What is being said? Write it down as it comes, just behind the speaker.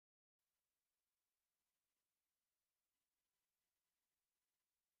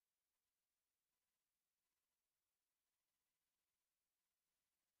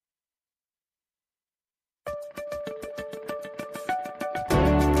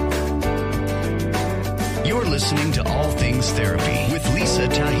You're listening to All Things Therapy with Lisa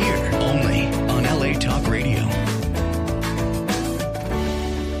Tahir, only on LA Talk Radio.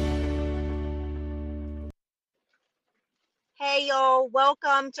 Hey, y'all.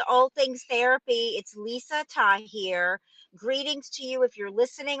 Welcome to All Things Therapy. It's Lisa Tahir. Greetings to you if you're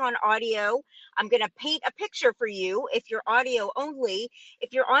listening on audio. I'm going to paint a picture for you if you're audio only.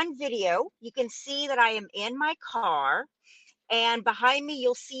 If you're on video, you can see that I am in my car, and behind me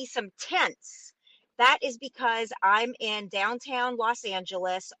you'll see some tents. That is because I'm in downtown Los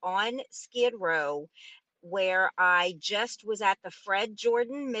Angeles on Skid Row, where I just was at the Fred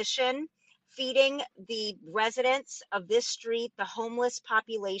Jordan Mission, feeding the residents of this street, the homeless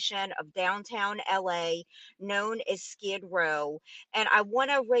population of downtown LA, known as Skid Row. And I want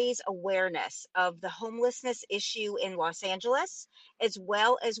to raise awareness of the homelessness issue in Los Angeles, as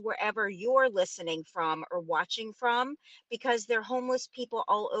well as wherever you're listening from or watching from, because there are homeless people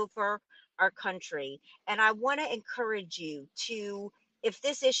all over our country. And I want to encourage you to, if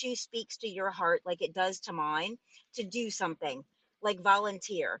this issue speaks to your heart like it does to mine, to do something, like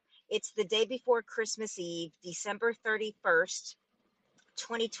volunteer. It's the day before Christmas Eve, December 31st,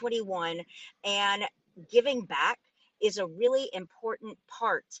 2021, and giving back is a really important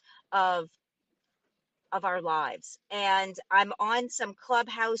part of our lives. And I'm on some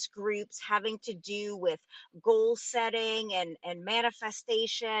Clubhouse groups having to do with goal setting and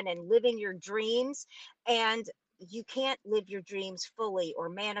manifestation and living your dreams. And you can't live your dreams fully or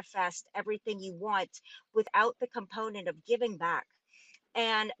manifest everything you want without the component of giving back.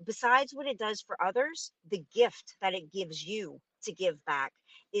 And besides what it does for others, the gift that it gives you to give back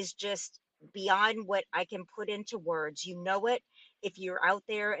is just beyond what I can put into words. You know it. If you're out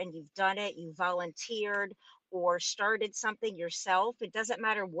there and you've done it, you volunteered or started something yourself, it doesn't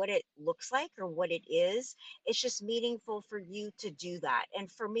matter what it looks like or what it is. It's just meaningful for you to do that.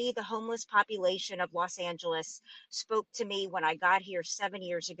 And for me, the homeless population of Los Angeles spoke to me when I got here 7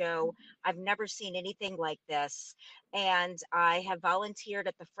 years ago. I've never seen anything like this. And I have volunteered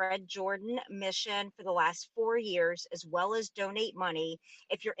at the Fred Jordan Mission for the last 4 years, as well as donate money.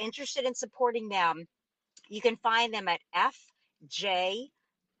 If you're interested in supporting them, you can find them at fjmission.org.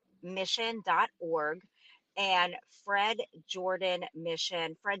 And Fred Jordan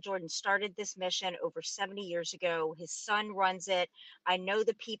Mission. Fred Jordan started this mission over 70 years ago. His son runs it. I know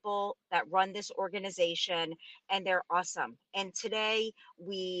the people that run this organization, and they're awesome. And today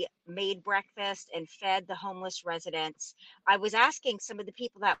we made breakfast and fed the homeless residents. I was asking some of the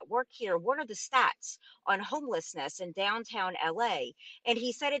people that work here, what are the stats on homelessness in downtown LA? And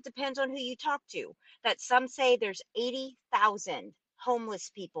he said it depends on who you talk to, that some say there's 80,000 homeless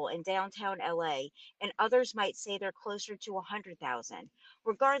people in downtown LA, and others might say they're closer to 100,000.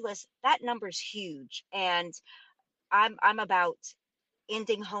 Regardless, that number's huge, and I'm about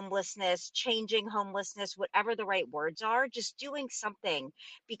ending homelessness, changing homelessness, whatever the right words are, just doing something,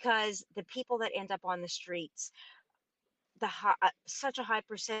 because the people that end up on the streets, such a high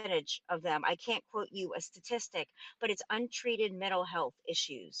percentage of them, I can't quote you a statistic, but it's untreated mental health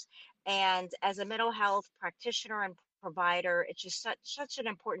issues. And as a mental health practitioner and provider, it's just such an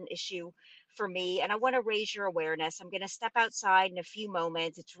important issue for me. And I want to raise your awareness. I'm going to step outside in a few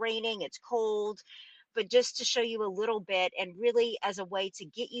moments. It's raining, it's cold, but just to show you a little bit, and really as a way to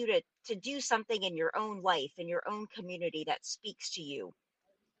get you to do something in your own life, in your own community that speaks to you,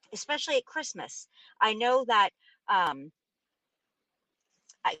 especially at Christmas. I know that,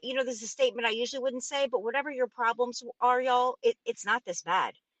 there's a statement I usually wouldn't say, but whatever your problems are, y'all, it's not this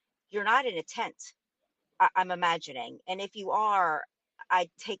bad. You're not in a tent, I'm imagining. And if you are, I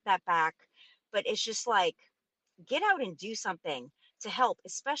take that back. But it's just like, get out and do something to help,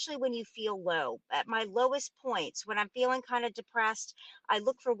 especially when you feel low. At my lowest points, when I'm feeling kind of depressed, I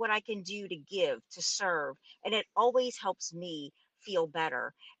look for what I can do to give, to serve. And it always helps me feel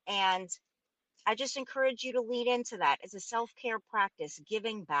better. And I just encourage you to lean into that as a self-care practice,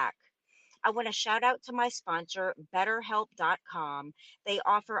 giving back. I want to shout out to my sponsor, BetterHelp.com. They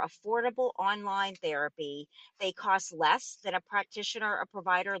offer affordable online therapy. They cost less than a practitioner or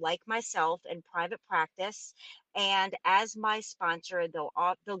provider like myself in private practice. And as my sponsor,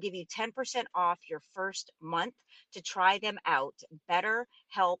 they'll give you 10% off your first month to try them out.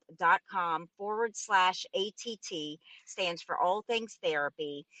 BetterHelp.com/ATT stands for All Things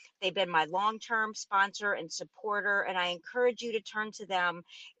Therapy. They've been my long-term sponsor and supporter, and I encourage you to turn to them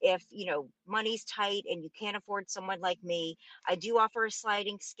if money's tight and you can't afford someone like me. I do offer a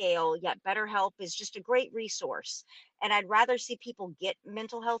sliding scale, yet BetterHelp is just a great resource. And I'd rather see people get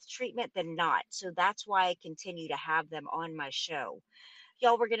mental health treatment than not. So that's why I continue to have them on my show.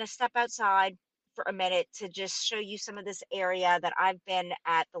 Y'all, we're going to step outside for a minute to just show you some of this area that I've been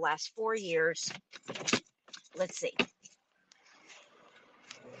at the last 4 years. Let's see.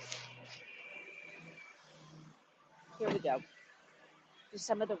 Here we go. Just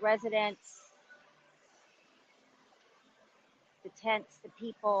some of the residents, the tents, the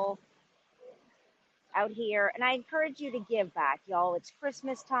people out here. And I encourage you to give back, y'all. It's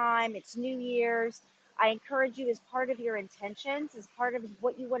Christmas time. It's New Year's. I encourage you, as part of your intentions, as part of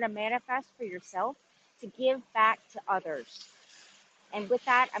what you want to manifest for yourself, to give back to others. And with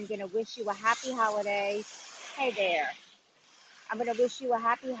that, I'm going to wish you a happy holiday. Hey there. I'm going to wish you a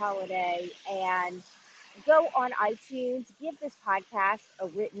happy holiday, and go on iTunes, give this podcast a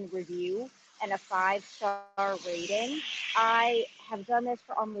written review and a 5-star rating. I have done this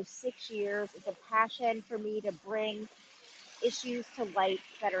for almost 6 years. It's a passion for me to bring issues to light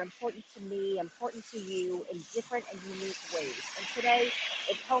that are important to me, important to you, in different and unique ways. And today,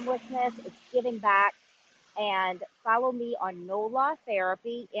 it's homelessness, it's giving back. And follow me on NOLA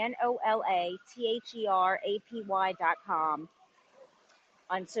Therapy, NOLATHERAPY.com,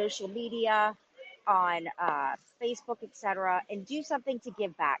 on social media, on Facebook, etc., and do something to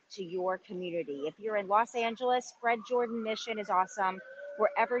give back to your community. If you're in Los Angeles, Fred Jordan Mission is awesome.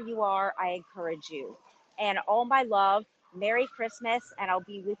 Wherever you are, I encourage you. And all my love, Merry Christmas, and I'll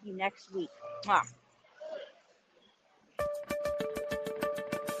be with you next week. Mwah.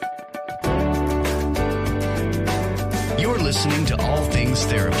 You're listening to All Things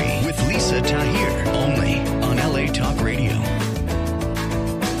Therapy with Lisa Tahir, only on LA Talk Radio.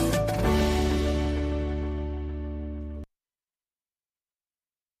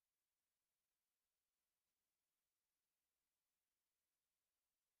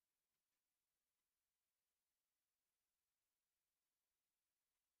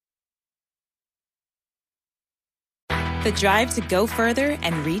 The drive to go further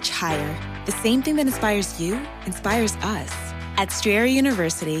and reach higher. The same thing that inspires you inspires us. At Strayer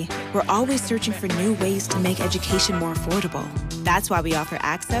University, we're always searching for new ways to make education more affordable. That's why we offer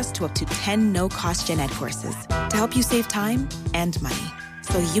access to up to 10 no-cost gen ed courses to help you save time and money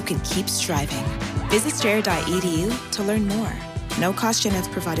so you can keep striving. Visit strayer.edu to learn more. No-cost gen eds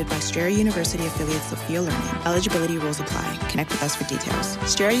provided by Strayer University affiliates Sophia Learning. Eligibility rules apply. Connect with us for details.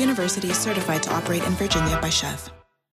 Strayer University is certified to operate in Virginia by Chev.